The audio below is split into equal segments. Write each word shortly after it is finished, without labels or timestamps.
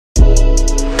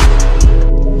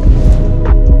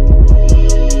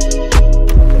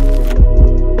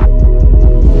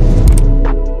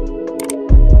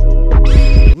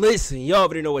Listen, y'all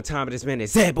already know what time it is, man.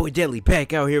 It's that boy DELI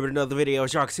back out here with another video.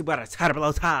 As y'all can see by the title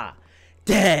below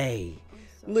day.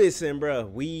 Listen, bro,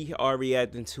 we are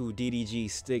reacting to DDG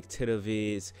Stick to the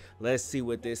Vids. Let's see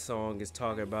what this song is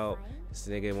talking about. This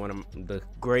nigga, one of the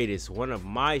greatest, one of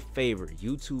my favorite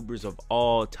YouTubers of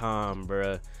all time,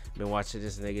 bro. Been watching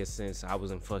this nigga since I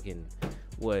was in fucking,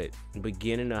 what,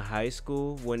 beginning of high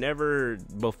school,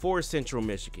 before Central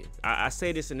Michigan. I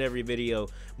say this in every video,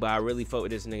 but I really fuck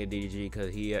with this nigga DDG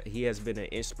because he has been an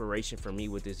inspiration for me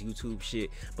with this YouTube shit.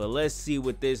 But let's see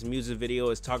what this music video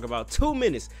is talking about. 2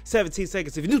 minutes 17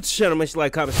 seconds. If you're new to the channel, make sure you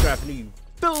like, comment, subscribe, and you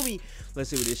feel me.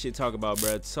 Let's see what this shit talk about,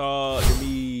 bro. Talk to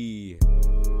me.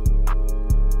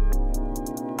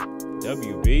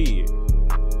 WB.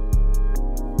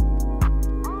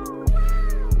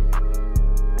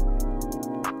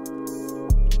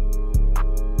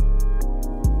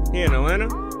 Here in Atlanta.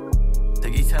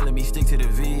 They keep telling me stick to the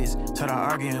vids. Told her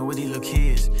arguing with these little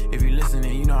kids. If you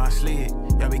listening, you know I slid.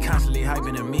 Y'all be constantly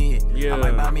hyping the mid. Yeah. I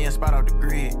might buy me a spot off the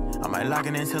grid. I might lock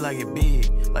it until I get big.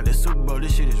 Like the Super Bowl,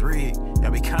 this shit is rigged.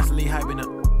 Y'all be constantly hyping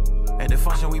up. At the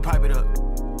function, we pipe it up.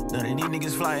 None of these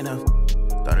niggas fly enough.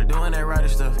 Started doing that writer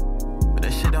stuff, but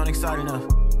that shit don't excite enough.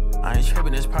 I ain't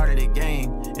tripping, it's part of the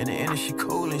game. And the industry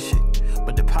cool and shit,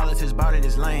 but the politics about it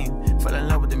is lame. Fell in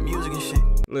love with the music and shit.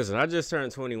 Listen, I just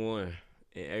turned 21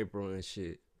 in April and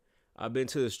shit. I've been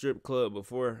to the strip club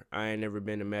before. I ain't never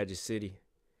been to Magic City.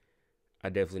 I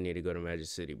definitely need to go to Magic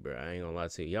City, bro. I ain't gonna lie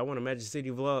to you. Y'all want a Magic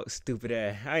City vlog? Stupid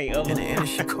ass. I ain't up. And the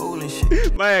industry cool and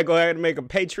shit. My gonna have to make a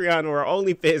Patreon or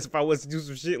OnlyFans if I was to do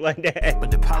some shit like that. But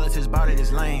the politics about it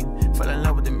is lame. Fell in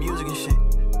love with the music and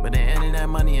shit, but the end of that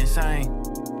money insane.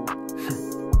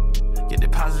 Get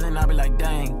deposits and I be like,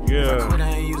 dang. Yeah. If I quit, I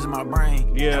ain't using my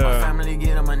brain. Yeah. And my family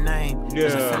get them a name. Yeah.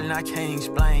 It's a feeling I can't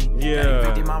explain. Yeah.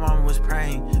 50, my mama was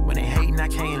praying. When they hating, I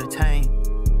can't entertain.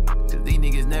 Cause these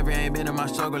niggas never ain't been in my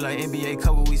struggle like NBA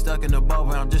cover. We stuck in the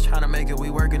bubble. I'm just trying to make it. We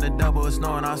working the double. It's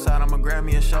snowing outside. I'ma grab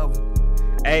me a shovel.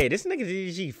 Hey, this nigga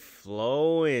DDG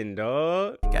flowing,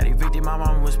 dog. Got evicted, my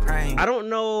mama was praying. I don't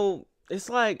know. It's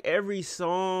like every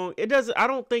song, I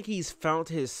don't think he's found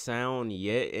his sound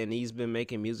yet, and he's been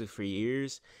making music for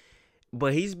years,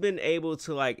 but he's been able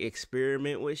to like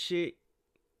experiment with shit.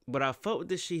 But I fuck with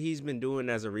the shit he's been doing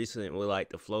as of recent with like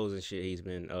the flows and shit he's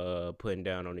been putting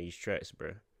down on these tracks,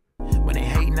 bro. When they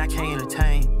hating, I can't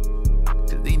entertain.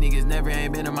 Cause these niggas never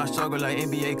ain't been in my struggle like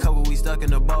NBA cover. We stuck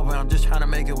in the bubble. I'm just trying to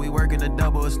make it. We working the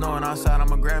double. It's snowing outside.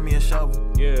 I'ma grab me a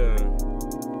shovel. Yeah.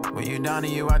 When you down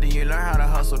and you out, then you learn how to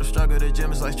hustle. The struggle of the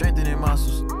gym is like strengthening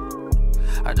muscles.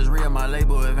 I just read my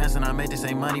label advance and I made the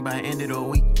same money by the end of the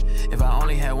week. If I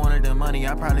only had one of the money,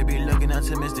 I'd probably be looking up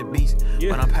to Mr. Beast. Yeah.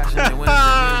 But I'm passionate when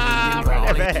I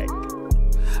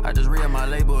just read my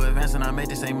label advance and I made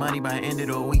the same money by the end of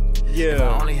the week. Yeah. If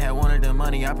I only had one of the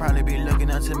money, I'd probably be looking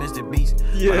up to Mr. Beast.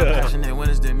 Yeah. But I'm passionate when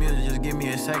it's the music, just give me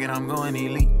a second, I'm going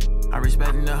elite. I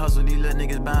respecting the hustle, these little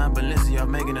niggas buying Balenciaga,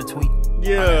 making a tweet.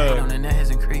 Yeah. I hate on the net has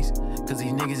increased, cause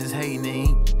these niggas is hating to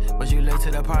eat. But you late to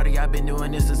the party, I've been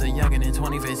doing this as a youngin' in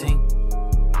 2015.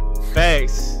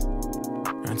 Facts.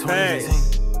 In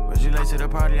 2015. But you late to the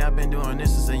party, I've been doing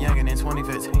this as a youngin' in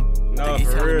 2015. No, they keep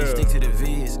telling real. me stick to the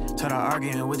vids. Told her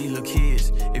arguing with these little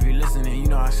kids. If you listening, you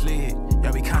know I slid.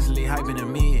 Y'all be constantly hyping the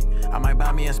mid. I might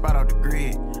buy me a spot off the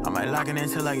grid. I might lock it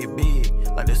until I get big.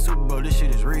 Like the Super Bowl, this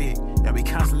shit is rigged. Y'all be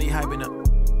constantly hyping up.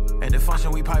 At the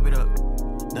function, we pipe it up.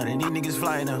 None of these niggas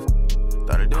fly enough.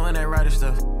 Started doing that writer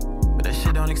stuff, but that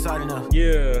shit don't excite enough.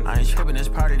 Yeah. I ain't tripping, it's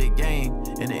part of the game.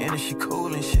 And the industry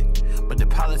cool and shit, but the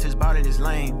politics about it is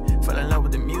lame. Fell in love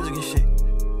with the music and shit.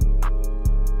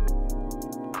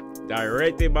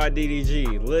 Directed by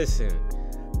DDG. Listen,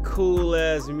 cool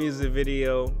ass music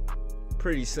video,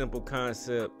 pretty simple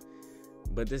concept,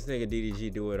 but this nigga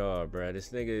DDG do it all, bro. This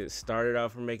nigga started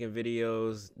off from making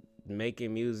videos,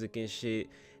 making music and shit.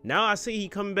 Now I see he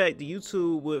coming back to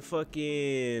YouTube with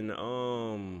fucking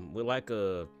with like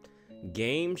a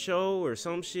game show or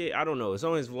some shit. I don't know. It's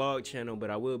on his vlog channel,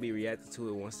 but I will be reacting to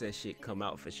it once that shit come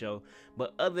out for sure.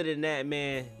 But other than that,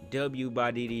 man, W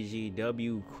by DDG,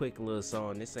 W, quick little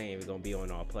song. This ain't even gonna be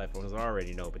on all platforms, I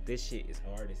already know, but this shit is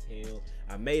hard as hell.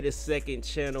 I made a second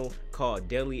channel called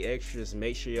DELI Extras.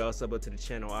 Make sure y'all sub up to the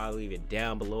channel. I'll leave it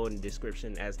down below in the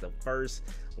description as the first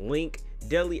link,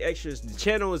 DELI Extras. The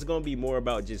channel is gonna be more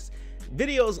about just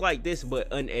videos like this but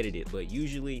unedited. But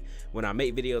usually when I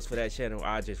make videos for that channel,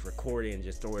 I just record it and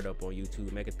just throw it up on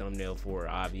YouTube, make a thumbnail for it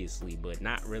obviously, but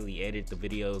not really edit the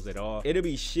videos at all. It'll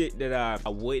be shit that I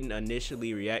wouldn't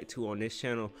initially react to on this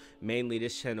channel. Mainly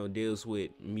this channel deals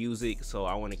with music, so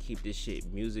I want to keep this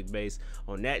shit music based.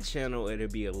 On that channel it'll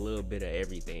be a little bit of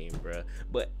everything, bruh.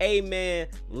 But hey man,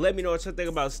 let me know what you think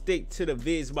about Stick to the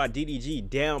Vids by DDG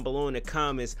down below in the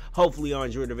comments. Hopefully y'all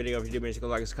enjoyed the video. If you did, make sure to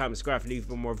like, comment, subscribe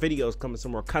for more videos coming,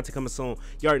 some more content coming soon.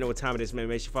 You already know what time it is, man.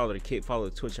 Make sure you follow the kid, follow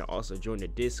the Twitch, and also join the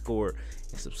Discord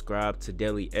and subscribe to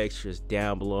DELI Extras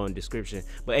down below in the description.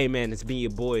 But hey man, it's been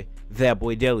your boy, that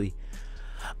boy DELI.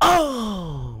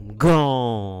 Oh, I'm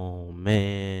gone,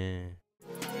 man.